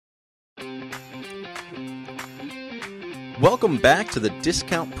Welcome back to the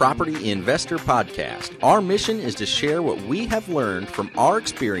Discount Property Investor Podcast. Our mission is to share what we have learned from our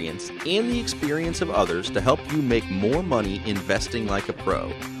experience and the experience of others to help you make more money investing like a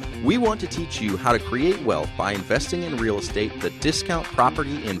pro. We want to teach you how to create wealth by investing in real estate the Discount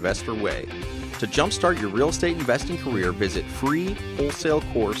Property Investor way. To jumpstart your real estate investing career, visit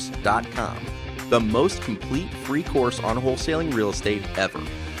freewholesalecourse.com, the most complete free course on wholesaling real estate ever.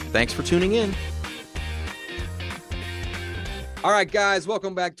 Thanks for tuning in. All right, guys,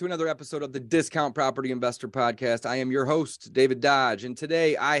 welcome back to another episode of the Discount Property Investor Podcast. I am your host, David Dodge, and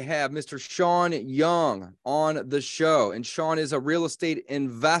today I have Mr. Shaun Young on the show. And Shaun is a real estate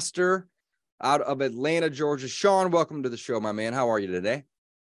investor out of Atlanta, Georgia. Shaun, welcome to the show, my man. How are you today?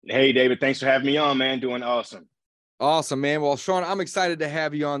 Hey, David. Thanks for having me on, man. Doing awesome. Awesome, man. Well, Shaun, I'm excited to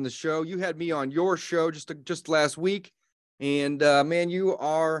have you on the show. You had me on your show just last week, and man, you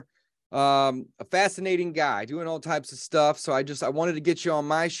are a fascinating guy doing all types of stuff. So I wanted to get you on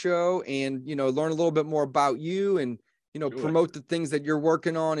my show and, learn a little bit more about you and, promote the things that you're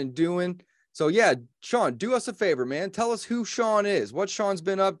working on and doing. So yeah, Shaun, do us a favor, man. Tell us who Shaun is, what Shaun's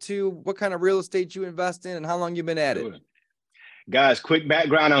been up to, what kind of real estate you invest in, and how long you've been at it. Guys, quick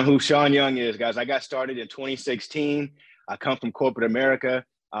background on who Shaun Young is, guys. I got started in 2016. I come from corporate America.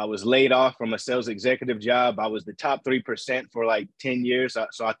 I was laid off from a sales executive job. I was the top 3% for like 10 years.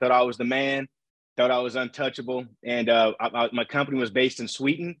 So I thought I was the man, thought I was untouchable. And my company was based in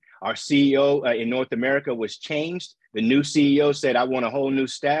Sweden. Our CEO in North America was changed. The new CEO said, I want a whole new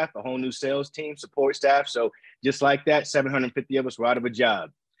staff, a whole new sales team, support staff. So just like that, 750 of us were out of a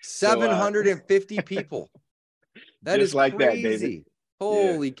job. 750 people. That is like crazy. That, David.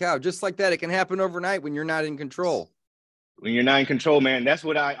 Holy cow. Just like that. It can happen overnight when you're not in control. When you're not in control, man, that's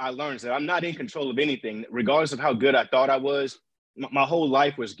what I learned. That I'm not in control of anything, regardless of how good I thought I was. My whole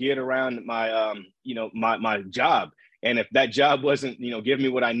life was geared around my, my job. And if that job wasn't, giving me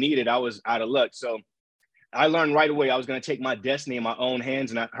what I needed, I was out of luck. So I learned right away I was going to take my destiny in my own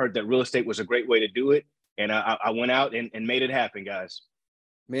hands. And I heard that real estate was a great way to do it. And I went out and made it happen, guys.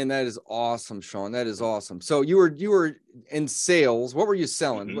 Man, that is awesome, Shaun. That is awesome. So you were in sales. What were you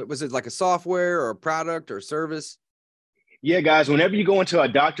selling? Mm-hmm. Was it like a software or a product or service? Yeah, guys, whenever you go into a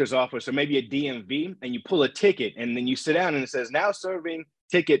doctor's office or maybe a DMV and you pull a ticket and then you sit down and it says, now serving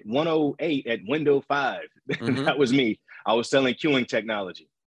ticket 108 at window 5. Mm-hmm. That was me. I was selling queuing technology.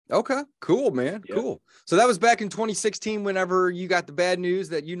 Okay, cool, man. Yep. Cool. So that was back in 2016 whenever you got the bad news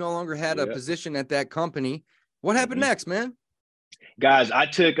that you no longer had a position at that company. What happened next, man? Guys, I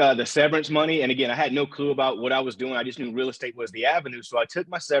took the severance money. And again, I had no clue about what I was doing. I just knew real estate was the avenue. So I took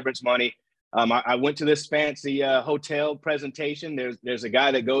my severance money. I went to this fancy hotel presentation. There's a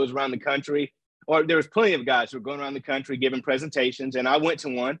guy that goes around the country, or there's plenty of guys who are going around the country giving presentations. And I went to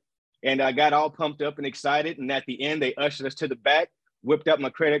one and I got all pumped up and excited. And at the end, they ushered us to the back, whipped up my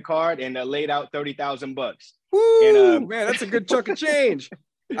credit card and laid out $30,000. Woo, and, man, that's a good chunk of change.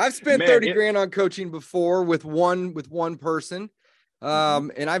 I've spent 30 grand on coaching before with one person.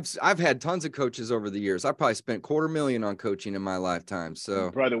 And I've had tons of coaches over the years. I probably spent $250,000 on coaching in my lifetime.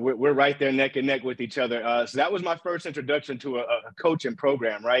 So brother, we're right there neck and neck with each other. So that was my first introduction to a coaching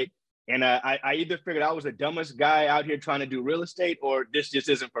program. Right. And I either figured I was the dumbest guy out here trying to do real estate, or this just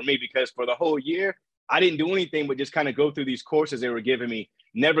isn't for me, because for the whole year, I didn't do anything but just kind of go through these courses they were giving me.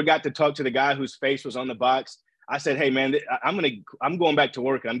 Never got to talk to the guy whose face was on the box. I said, hey, man, I'm going back to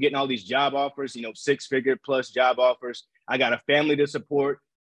work. I'm getting all these job offers, 6-figure plus job offers. I got a family to support.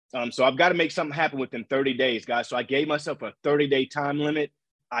 So I've got to make something happen within 30 days, guys. So I gave myself a 30-day time limit.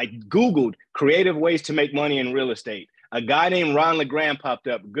 I Googled creative ways to make money in real estate. A guy named Ron LeGrand popped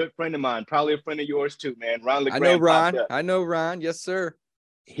up. A good friend of mine, probably a friend of yours too, man. Ron LeGrand. I know Ron. Yes, sir.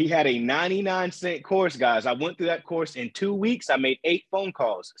 He had a 99-cent course, guys. I went through that course in 2 weeks. I made 8 phone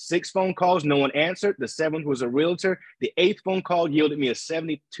calls, 6 phone calls. No one answered. The 7th was a realtor. The 8th phone call yielded me a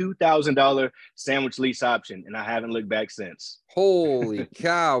 $72,000 sandwich lease option, and I haven't looked back since. Holy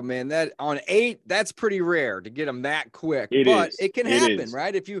cow, man. That on 8, that's pretty rare to get them that quick. It can happen,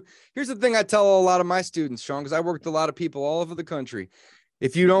 right? Here's the thing I tell a lot of my students, Shaun, because I work with a lot of people all over the country.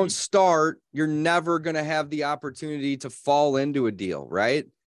 If you don't start, you're never going to have the opportunity to fall into a deal, right?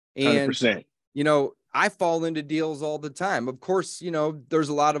 And, 100%. I fall into deals all the time. Of course, there's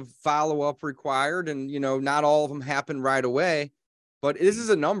a lot of follow-up required and, not all of them happen right away, but this is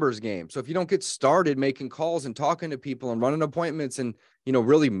a numbers game. So if you don't get started making calls and talking to people and running appointments and,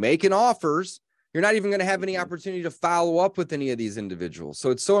 really making offers, you're not even going to have any opportunity to follow up with any of these individuals.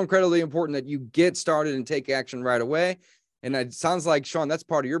 So it's so incredibly important that you get started and take action right away. And it sounds like, Shaun, that's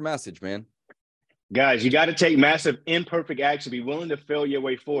part of your message, man. Guys, you got to take massive imperfect action. Be willing to fail your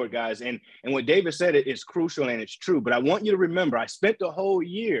way forward, guys. And what David said is crucial and it's true. But I want you to remember, I spent the whole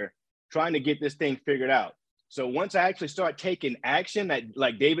year trying to get this thing figured out. So once I actually start taking action, that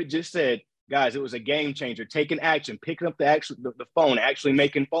like David just said, guys, it was a game changer. Taking action, picking up the phone, actually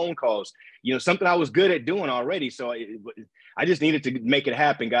making phone calls. You know, something I was good at doing already. So I just needed to make it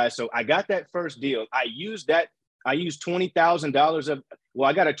happen, guys. So I got that first deal. I used $20,000 of. Well,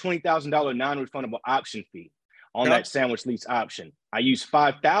 I got a $20,000 non-refundable option fee on that sandwich lease option. I used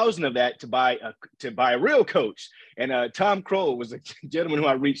 $5,000 of that to buy a real coach. And Tom Kroll was a gentleman who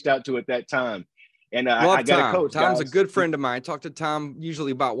I reached out to at that time. And I got a coach. Tom's guys. a good friend of mine. I talk to Tom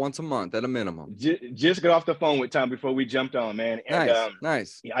usually about once a month at a minimum. Just got off the phone with Tom before we jumped on, man. And,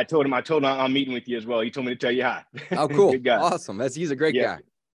 nice. I told him I'm meeting with you as well. He told me to tell you hi. Oh, cool. Good guy. Awesome. He's a great guy.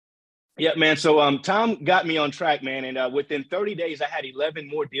 Yeah, man. So Tom got me on track, man. And within 30 days, I had 11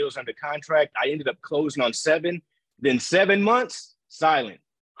 more deals under contract. I ended up closing on 7. Then 7 months, silent,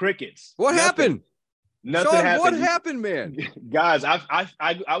 crickets. What happened? Nothing Shaun, happened. What happened, man? Guys,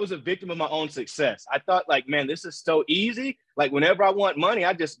 I was a victim of my own success. I thought, like, man, this is so easy. Like, whenever I want money,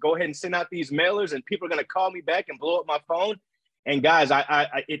 I just go ahead and send out these mailers and people are going to call me back and blow up my phone. And guys,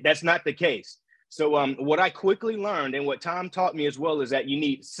 that's not the case. So what I quickly learned and what Tom taught me as well is that you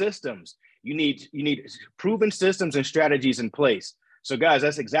need systems. You need proven systems and strategies in place. So guys,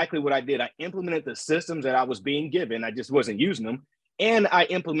 that's exactly what I did. I implemented the systems that I was being given. I just wasn't using them. And I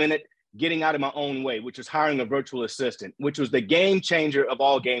implemented getting out of my own way, which was hiring a virtual assistant, which was the game changer of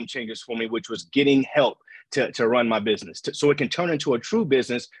all game changers for me, which was getting help to run my business so it can turn into a true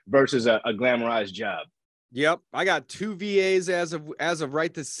business versus a glamorized job. Yep. I got 2 VAs as of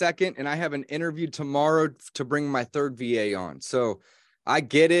right this second, and I have an interview tomorrow to bring my 3rd VA on. So I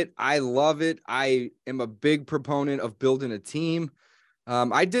get it. I love it. I am a big proponent of building a team.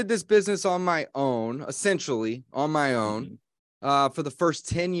 I did this business on my own, essentially on my own. For the first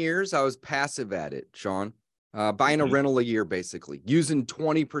 10 years, I was passive at it, Shaun, buying a rental a year, basically using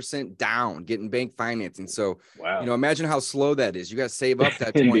 20% down, getting bank financing. So, imagine how slow that is. You got to save up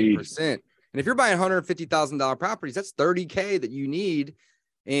that 20%. And if you're buying $150,000 properties, that's $30K that you need.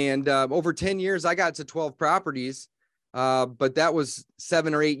 And over 10 years, I got to 12 properties, but that was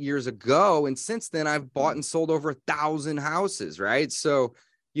 7 or 8 years ago. And since then, I've bought and sold over 1,000 houses, right? So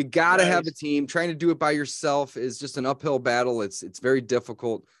you got to have a team. Trying to do it by yourself is just an uphill battle. It's very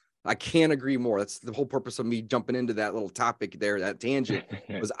difficult. I can't agree more. That's the whole purpose of me jumping into that little topic there, that tangent,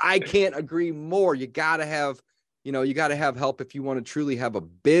 was I can't agree more. You got to have, help if you want to truly have a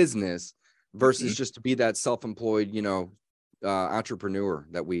business versus just to be that self-employed, entrepreneur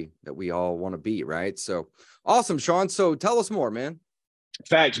that we all want to be, right? So awesome, Shaun. So tell us more, man.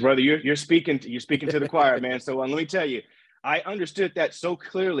 Facts, brother. You're speaking to the choir, man. So let me tell you, I understood that so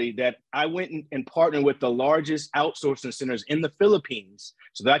clearly that I went and partnered with the largest outsourcing centers in the Philippines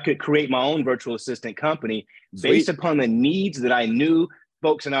so that I could create my own virtual assistant company based upon the needs that I knew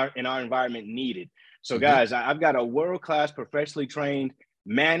folks in our environment needed. So guys, I've got a world-class, professionally trained,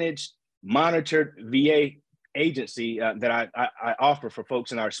 managed, monitored VA agency that I offer for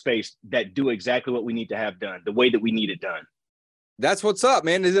folks in our space that do exactly what we need to have done, the way that we need it done. That's what's up,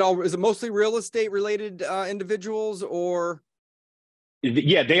 man. Is it mostly real estate related individuals, or?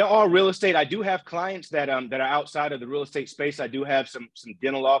 Yeah, they are all real estate. I do have clients that are outside of the real estate space. I do have some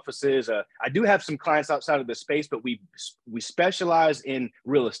dental offices. I do have some clients outside of the space, but we specialize in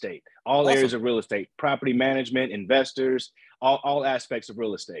real estate, all areas of real estate, property management, investors, all aspects of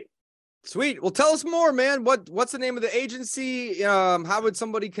real estate. Sweet. Well, tell us more, man. What's the name of the agency? How would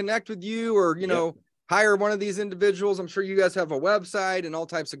somebody connect with you, or hire one of these individuals? I'm sure you guys have a website and all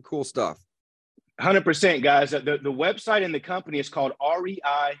types of cool stuff. 100%, guys. The website and the company is called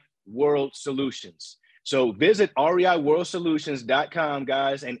REI World Solutions. So visit reiworldsolutions.com,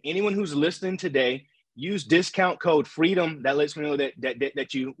 guys. And anyone who's listening today, use discount code FREEDOM. That lets me know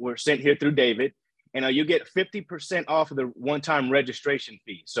that you were sent here through David. And you get 50% off of the one-time registration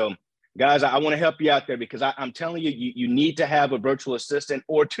fee. So guys, I want to help you out there because I'm telling you, you need to have a virtual assistant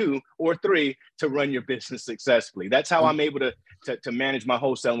or 2 or 3 to run your business successfully. That's how I'm able to manage my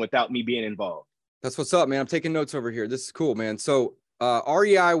wholesaling without me being involved. That's what's up, man. I'm taking notes over here. This is cool, man. So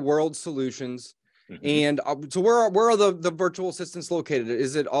REI World Solutions. And so where are the virtual assistants located?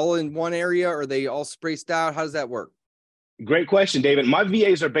 Is it all in one area? Or are they all spaced out? How does that work? Great question, David. My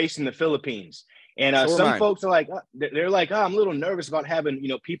VAs are based in the Philippines. And some folks are like, they're like, I'm a little nervous about having,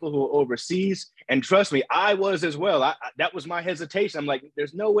 people who are overseas. And trust me, I was as well. That was my hesitation. I'm like,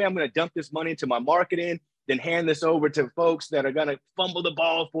 there's no way I'm going to dump this money into my marketing, then hand this over to folks that are going to fumble the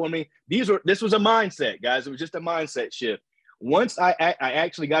ball for me. This was a mindset, guys. It was just a mindset shift. once I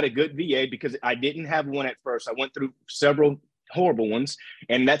actually got a good VA, because I didn't have one at first. I went through several horrible ones,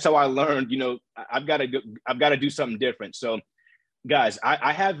 and that's how I learned, I've got to do something different. So guys,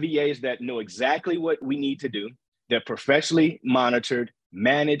 I have VAs that know exactly what we need to do. They're professionally monitored,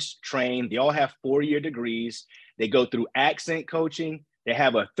 managed, trained. They all have 4-year degrees. They go through accent coaching. They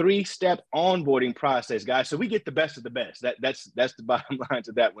have a 3-step onboarding process, guys. So we get the best of the best. That's the bottom line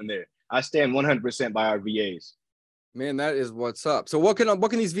to that one there. I stand 100% by our VAs. Man, that is what's up. So what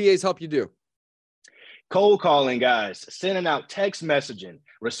can these VAs help you do? Cold calling, guys, sending out text messaging,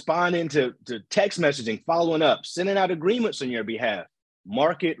 responding to text messaging, following up, sending out agreements on your behalf,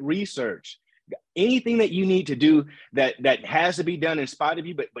 market research, anything that you need to do that has to be done in spite of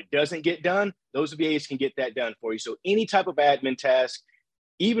you, but doesn't get done, those VAs can get that done for you. So any type of admin task,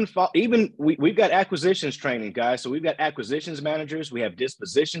 even we've got acquisitions training, guys. So we've got acquisitions managers, we have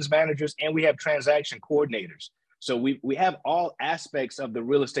dispositions managers, and we have transaction coordinators. So we have all aspects of the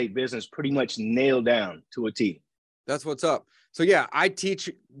real estate business pretty much nailed down to a T. That's what's up. So yeah, I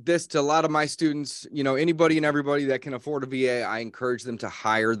teach this to a lot of my students, anybody and everybody that can afford a VA, I encourage them to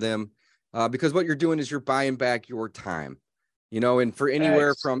hire them because what you're doing is you're buying back your time, and for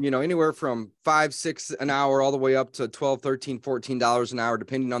anywhere from, anywhere from $5, $6 an hour, all the way up to $12, $13, $14 an hour,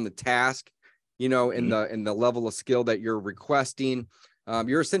 depending on the task, in the level of skill that you're requesting.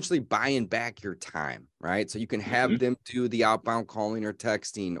 You're essentially buying back your time, right? So you can have them do the outbound calling or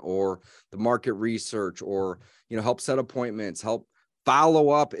texting or the market research or, help set appointments, help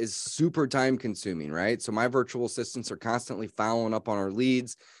follow up is super time consuming, right? So my virtual assistants are constantly following up on our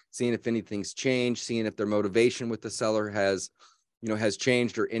leads, seeing if anything's changed, seeing if their motivation with the seller has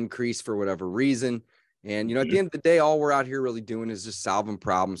changed or increased for whatever reason. And, at the end of the day, all we're out here really doing is just solving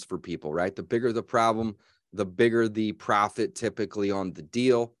problems for people, right? The bigger the problem, the bigger the profit typically on the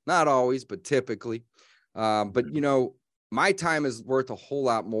deal. Not always, but typically. But my time is worth a whole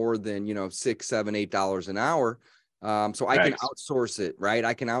lot more than, $6, $7, $8 an hour. So I can outsource it, right?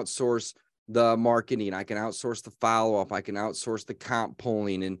 I can outsource the marketing. I can outsource the follow-up. I can outsource the comp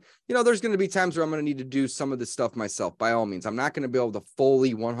polling. And, there's going to be times where I'm going to need to do some of this stuff myself. By all means, I'm not going to be able to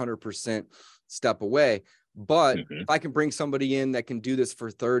fully 100% step away. But if I can bring somebody in that can do this for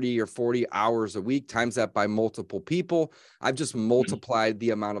 30 or 40 hours a week, times that by multiple people, I've just multiplied the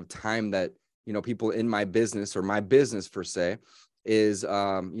amount of time that, people in my business or my business per se is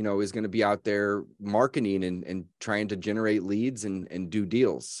going to be out there marketing and trying to generate leads and do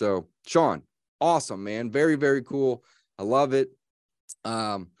deals. So Shaun, awesome, man. Very, very cool. I love it.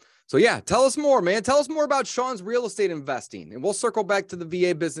 So yeah, tell us more, man. Tell us more about Shaun's real estate investing, and we'll circle back to the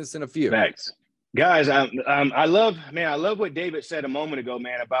VA business in a few. Thanks. Guys, I love what David said a moment ago,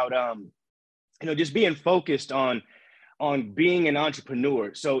 man, about just being focused on being an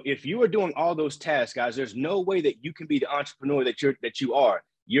entrepreneur. So if you are doing all those tasks, guys, there's no way that you can be the entrepreneur that you are.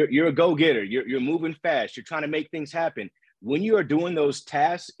 You're a go-getter. You're moving fast. You're trying to make things happen. When you are doing those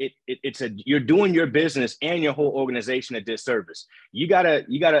tasks, you're doing your business and your whole organization a disservice. You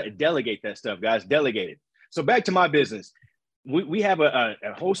gotta delegate that stuff, guys. Delegate it. So back to my business, we have a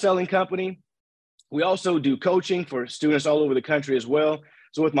wholesaling company. We also do coaching for students all over the country as well.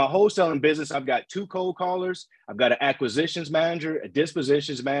 So with my wholesaling business, I've got 2 cold callers. I've got an acquisitions manager, a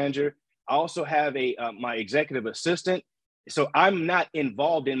dispositions manager. I also have my executive assistant. So I'm not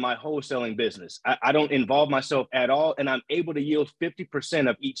involved in my wholesaling business. I don't involve myself at all, and I'm able to yield 50%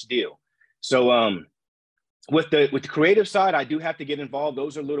 of each deal. So with the creative side, I do have to get involved.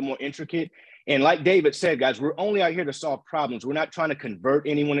 Those are a little more intricate. And like David said, guys, we're only out here to solve problems. We're not trying to convert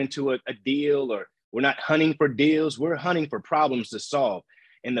anyone into a deal, or we're not hunting for deals. We're hunting for problems to solve.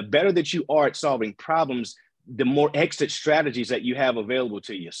 And the better that you are at solving problems, the more exit strategies that you have available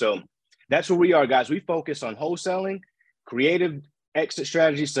to you. So that's where we are, guys. We focus on wholesaling, creative exit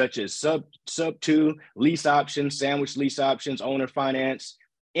strategies such as sub 2, lease options, sandwich lease options, owner finance.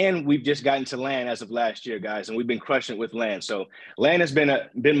 And we've just gotten to land as of last year, guys. And we've been crushing it with land. So land has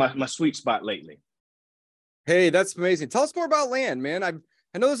been my sweet spot lately. Hey, that's amazing. Tell us more about land, man. I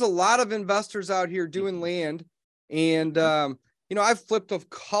know there's a lot of investors out here doing land, and I've flipped a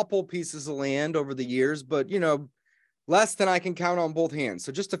couple pieces of land over the years, but less than I can count on both hands.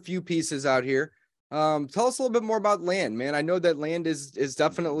 So just a few pieces out here. Tell us a little bit more about land, man. I know that land is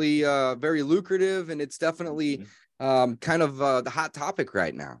definitely very lucrative, and it's definitely kind of the hot topic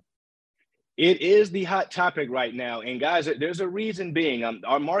right now. It is the hot topic right now. And guys, there's a reason being.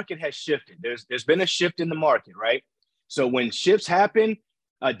 Our market has shifted. There's been a shift in the market, right? So when shifts happen,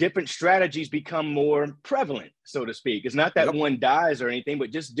 different strategies become more prevalent, so to speak. It's not that one dies or anything, but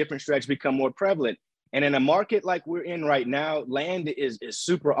just different strategies become more prevalent. And in a market like we're in right now, land is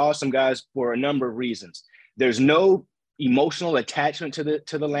super awesome, guys, for a number of reasons. There's no emotional attachment to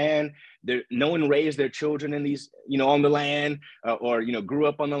the land. No one raised their children in these, on the land, or grew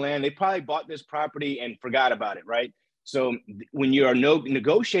up on the land. They probably bought this property and forgot about it, right? So when you are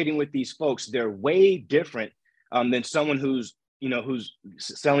negotiating with these folks, they're way different than someone who's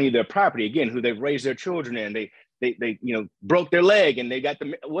selling you their property, again, who they've raised their children in. They broke their leg and they got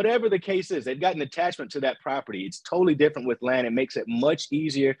whatever the case is, they've got an attachment to that property. It's totally different with land. It makes it much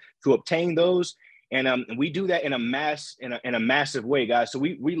easier to obtain those. And we do that in a massive way, guys. So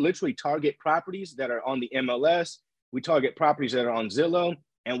we literally target properties that are on the MLS. We target properties that are on Zillow,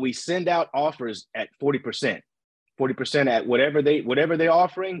 and we send out offers at 40%. 40% at whatever they're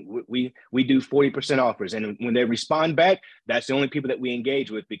offering, we do 40% offers. And when they respond back, that's the only people that we engage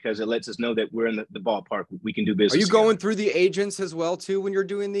with, because it lets us know that we're in the ballpark. We can do business. Are you together. going through the agents as well too when you're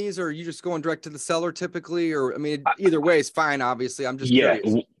doing these, or are you just going direct to the seller typically? Or, I mean, either way is fine, obviously. I'm just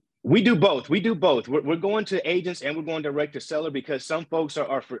curious. We do both. We're going to agents and we're going direct to seller, because some folks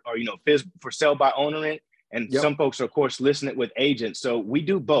are for sale by owner, and some folks are, of course, listing it with agents. So we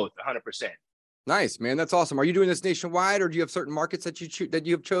do both 100%. Nice, man. That's awesome. Are you doing this nationwide, or do you have certain markets that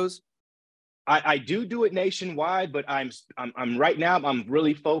you have chose? I do it nationwide, but I'm right now I'm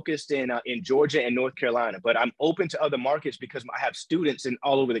really focused in Georgia and North Carolina. But I'm open to other markets because I have students in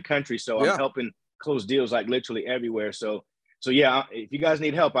all over the country. So I'm helping close deals like literally everywhere. So yeah, if you guys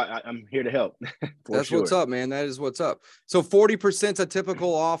need help, I'm here to help. That's sure. What's up, man. That is what's up. So 40% is a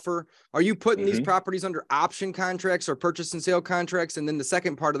typical offer. Are you putting these properties under option contracts or purchase and sale contracts? And then the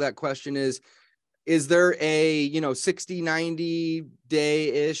second part of that question is there a 60, 90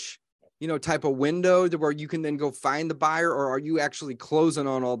 day-ish type of window where you can then go find the buyer, or are you actually closing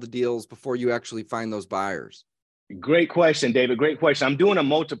on all the deals before you actually find those buyers? Great question, David. Great question. I'm doing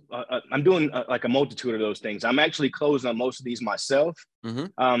like a multitude of those things. I'm actually closing on most of these myself,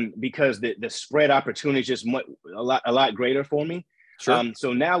 because the spread opportunity is just a lot greater for me. Sure.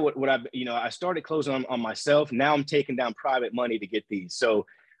 So now what I started closing on myself. Now I'm taking down private money to get these. So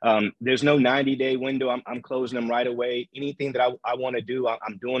there's no 90-day window. I'm closing them right away. Anything that I want to do,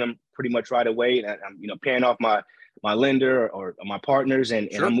 I'm doing them pretty much right away. And I'm paying off my lender or my partners, and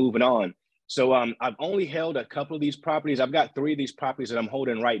I'm moving on. So I've only held a couple of these properties. I've got 3 of these properties that I'm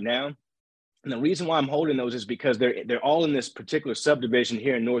holding right now. And the reason why I'm holding those is because they're all in this particular subdivision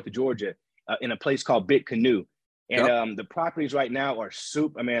here in North Georgia, in a place called Big Canoe. And the properties right now are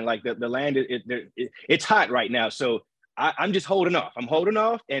super. I mean, like the land, it's hot right now. So I'm just holding off. I'm holding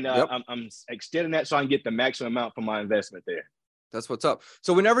off, and I'm extending that so I can get the maximum amount for my investment there. That's what's up.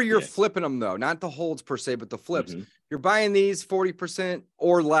 So whenever you're flipping them, though, not the holds per se, but the flips, you're buying these 40%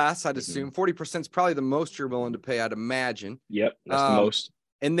 or less, I'd assume. 40% is probably the most you're willing to pay, I'd imagine. Yep, that's the most.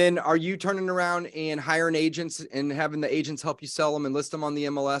 And then are you turning around and hiring agents and having the agents help you sell them and list them on the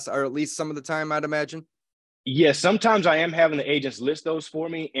MLS, or at least some of the time, I'd imagine? Yes, sometimes I am having the agents list those for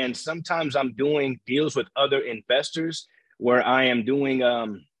me, and sometimes I'm doing deals with other investors where I am doing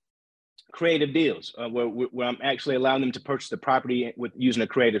creative deals, where I'm actually allowing them to purchase the property with using a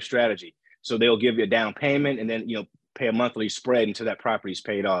creative strategy. So they'll give you a down payment and then pay a monthly spread until that property is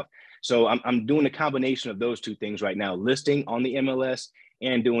paid off. So I'm doing a combination of those two things right now: listing on the MLS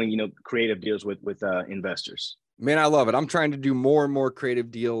and doing creative deals with investors. Man, I love it. I'm trying to do more and more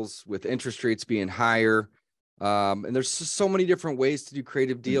creative deals with interest rates being higher. And there's so many different ways to do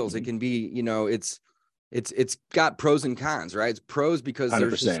creative deals. It can be, it's got pros and cons, right? It's pros because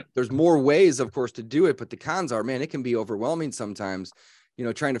there's more ways, of course, to do it, but the cons are, man, it can be overwhelming sometimes,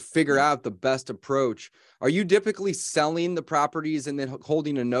 trying to figure out the best approach. Are you typically selling the properties and then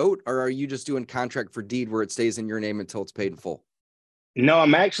holding a note, or are you just doing contract for deed where it stays in your name until it's paid in full? No,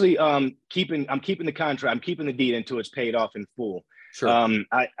 I'm actually keeping the contract. I'm keeping the deed until it's paid off in full. Sure.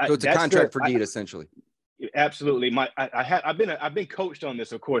 So it's a contract for deed, essentially. Absolutely. I've been coached on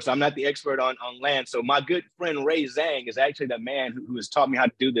this, of course. I'm not the expert on land. So my good friend Ray Zhang is actually the man who has taught me how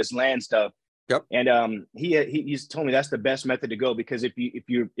to do this land stuff. Yep. And he's told me that's the best method to go, because if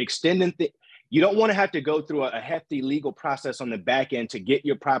you're extending you don't want to have to go through a hefty legal process on the back end to get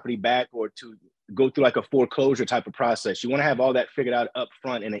your property back, or to go through like a foreclosure type of process. You want to have all that figured out up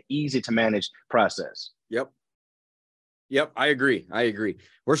front in an easy to manage process. Yep. I agree.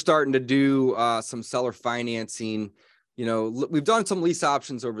 We're starting to do some seller financing. We've done some lease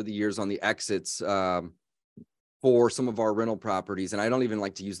options over the years on the exits for some of our rental properties. And I don't even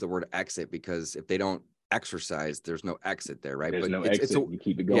like to use the word exit, because if they don't exercise, there's no exit there, right? There's no exit. You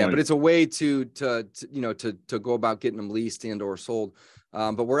keep it going. Yeah, but it's a way to go about getting them leased and or sold.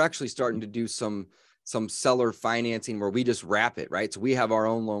 But we're actually starting to do some seller financing where we just wrap it, right? So we have our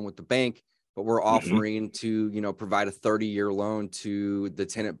own loan with the bank, but we're offering to, provide a 30-year loan to the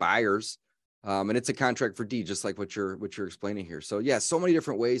tenant buyers And it's a contract for deed, just like what you're explaining here. So yeah, so many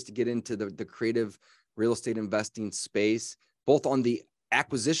different ways to get into the creative real estate investing space, both on the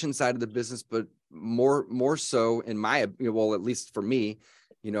acquisition side of the business, but more so in my, well, at least for me,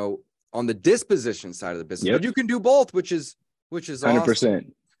 on the disposition side of the business. But you can do both, which is 100%.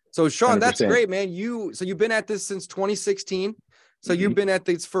 Awesome. So Shaun, 100%. That's great, man. So you've been at this since 2016. So you've been at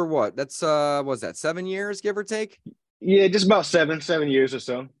this for what? That's was that 7 years, give or take? Yeah, just about seven years or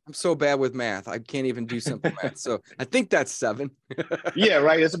so. I'm so bad with math. I can't even do simple math. So I think that's 7. Yeah,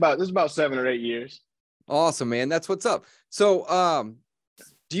 right. It's about 7 or 8 years. Awesome, man. That's what's up. So,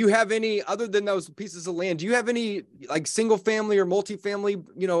 do you have any, other than those pieces of land, do you have any like single family or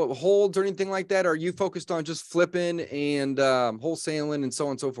multifamily, holds or anything like that? Or are you focused on just flipping and wholesaling and so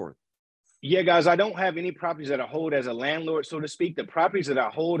on and so forth? Yeah, guys, I don't have any properties that I hold as a landlord, so to speak. The properties that I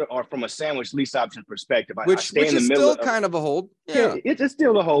hold are from a sandwich lease option perspective. Which is still kind of a hold. Yeah, it's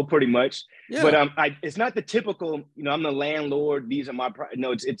still a hold pretty much. Yeah. But it's not the typical, I'm the landlord. These are my,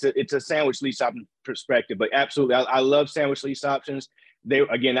 no, it's a sandwich lease option perspective. But absolutely, I love sandwich lease options.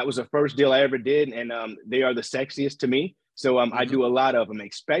 That was the first deal I ever did, and they are the sexiest to me. So I do a lot of them,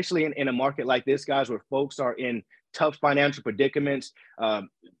 especially in a market like this, guys, where folks are in tough financial predicaments.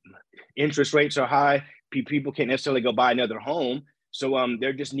 Interest rates are high. People can't necessarily go buy another home. So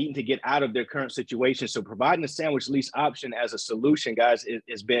they're just needing to get out of their current situation. So providing a sandwich lease option as a solution, guys,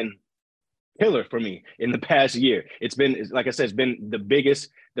 has been pillar for me in the past year. It's been, like I said, it's been the biggest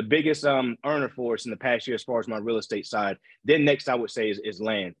earner for us in the past year as far as my real estate side. Then next, I would say is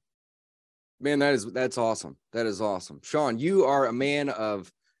land. Man, that's awesome. That is awesome. Shaun, you are a man of,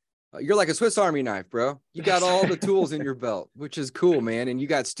 you're like a Swiss Army knife, bro. You got all the tools in your belt, which is cool, man. And you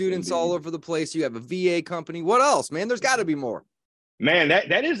got students all over the place. You have a VA company. What else, man? There's got to be more. Man,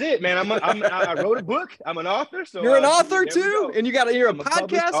 that is it, man. I wrote a book. I'm an author. So you're an author too, and you're a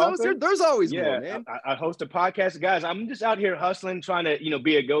podcast host. There's always more, man. I host a podcast, guys. I'm just out here hustling, trying to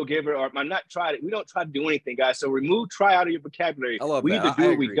be a go-giver. Or I'm not trying to. We don't try to do anything, guys. So try out of your vocabulary. I love we that. either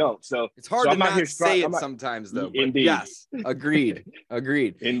do or we don't. So it's hard to not say it sometimes, though. Indeed. Yes, agreed.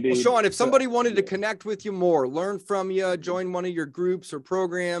 Indeed. Well, Shaun, if somebody wanted to connect with you more, learn from you, join one of your groups or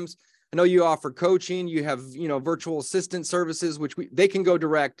programs. I know you offer coaching, you have, virtual assistant services, which they can go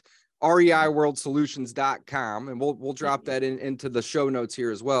direct, reiworldsolutions.com. And we'll drop that into the show notes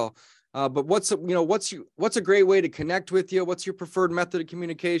here as well. But what's a great way to connect with you? What's your preferred method of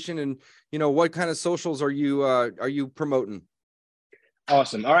communication? And, what kind of socials are you promoting?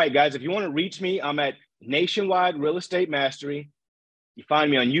 Awesome. All right, guys, if you want to reach me, I'm at Nationwide Real Estate Mastery. You find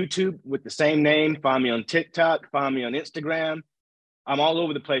me on YouTube with the same name, find me on TikTok, find me on Instagram. I'm all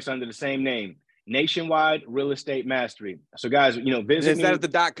over the place under the same name, Nationwide Real Estate Mastery. So guys, visit me. Is that at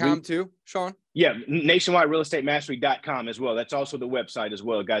the .com too, Shaun? Yeah, nationwiderealestatemastery.com as well. That's also the website as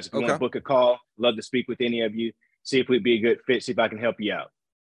well, guys. If you want to book a call, love to speak with any of you, see if we'd be a good fit, see if I can help you out.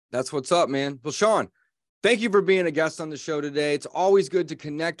 That's what's up, man. Well, Shaun, thank you for being a guest on the show today. It's always good to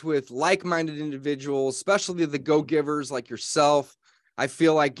connect with like-minded individuals, especially the go-givers like yourself. I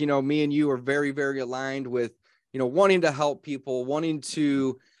feel like, me and you are very, very aligned with, wanting to help people, wanting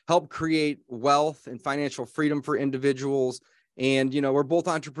to help create wealth and financial freedom for individuals. And, we're both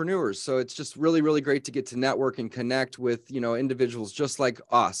entrepreneurs. So it's just really, really great to get to network and connect with, individuals just like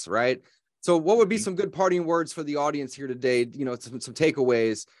us. Right. So what would be some good parting words for the audience here today? Some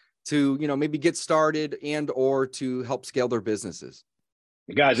takeaways to, maybe get started and, or to help scale their businesses.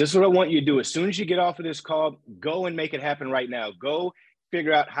 Guys, this is what I want you to do. As soon as you get off of this call, go and make it happen right now. Go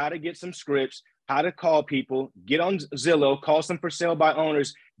figure out how to get some scripts, how to call people, get on Zillow, call some for sale by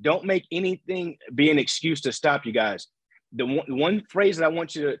owners. Don't make anything be an excuse to stop you guys. The one phrase that I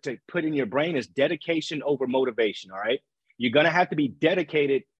want you to put in your brain is dedication over motivation, all right? You're going to have to be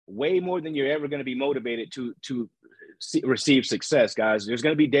dedicated way more than you're ever going to be motivated to receive success, guys. There's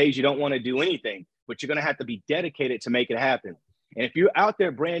going to be days you don't want to do anything, but you're going to have to be dedicated to make it happen. And if you're out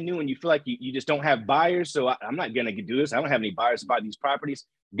there brand new and you feel like you just don't have buyers, so I'm not going to do this. I don't have any buyers to buy these properties.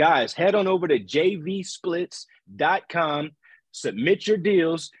 Guys, head on over to jvsplits.com, submit your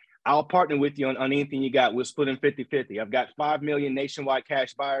deals. I'll partner with you on anything you got. We'll split in 50-50. I've got 5 million nationwide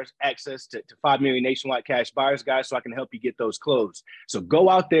cash buyers, access to 5 million nationwide cash buyers, guys, so I can help you get those closed. So go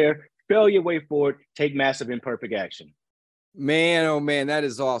out there, fail your way forward, take massive imperfect action. Man, oh man, that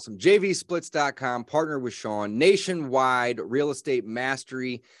is awesome. jvsplits.com, partner with Shaun, Nationwide Real Estate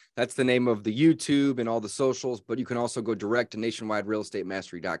Mastery. That's the name of the YouTube and all the socials, but you can also go direct to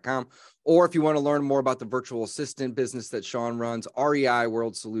nationwiderealestatemastery.com. Or if you want to learn more about the virtual assistant business that Shaun runs,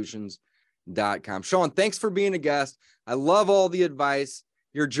 reiworldsolutions.com. Shaun, thanks for being a guest. I love all the advice.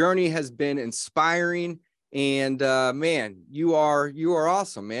 Your journey has been inspiring And man, you are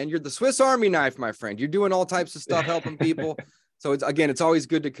awesome, man. You're the Swiss Army knife, my friend. You're doing all types of stuff, helping people. So it's always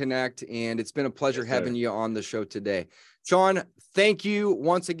good to connect, and it's been a pleasure having you on the show today. Shaun, thank you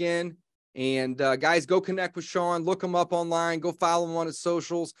once again. And guys, go connect with Shaun, look him up online, go follow him on his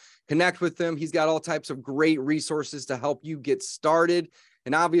socials, connect with him. He's got all types of great resources to help you get started.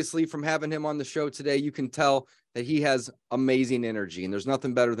 And obviously from having him on the show today, you can tell that he has amazing energy, and there's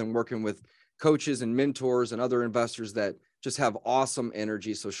nothing better than working with coaches and mentors and other investors that just have awesome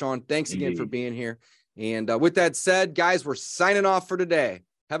energy. So Shaun, thanks again for being here. And with that said, guys, we're signing off for today.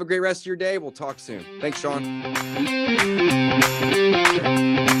 Have a great rest of your day. We'll talk soon. Thanks, Shaun.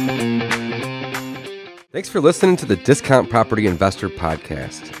 Thanks for listening to the Discount Property Investor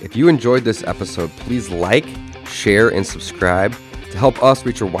Podcast. If you enjoyed this episode, please like, share, and subscribe to help us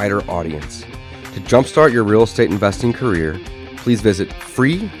reach a wider audience. To jumpstart your real estate investing career, please visit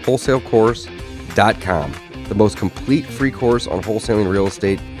freewholesalecourse.com, the most complete free course on wholesaling real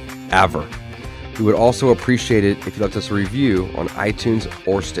estate ever. We would also appreciate it if you left us a review on iTunes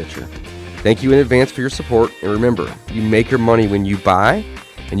or Stitcher. Thank you in advance for your support, and remember, you make your money when you buy,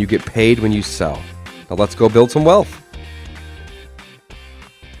 and you get paid when you sell. Now let's go build some wealth.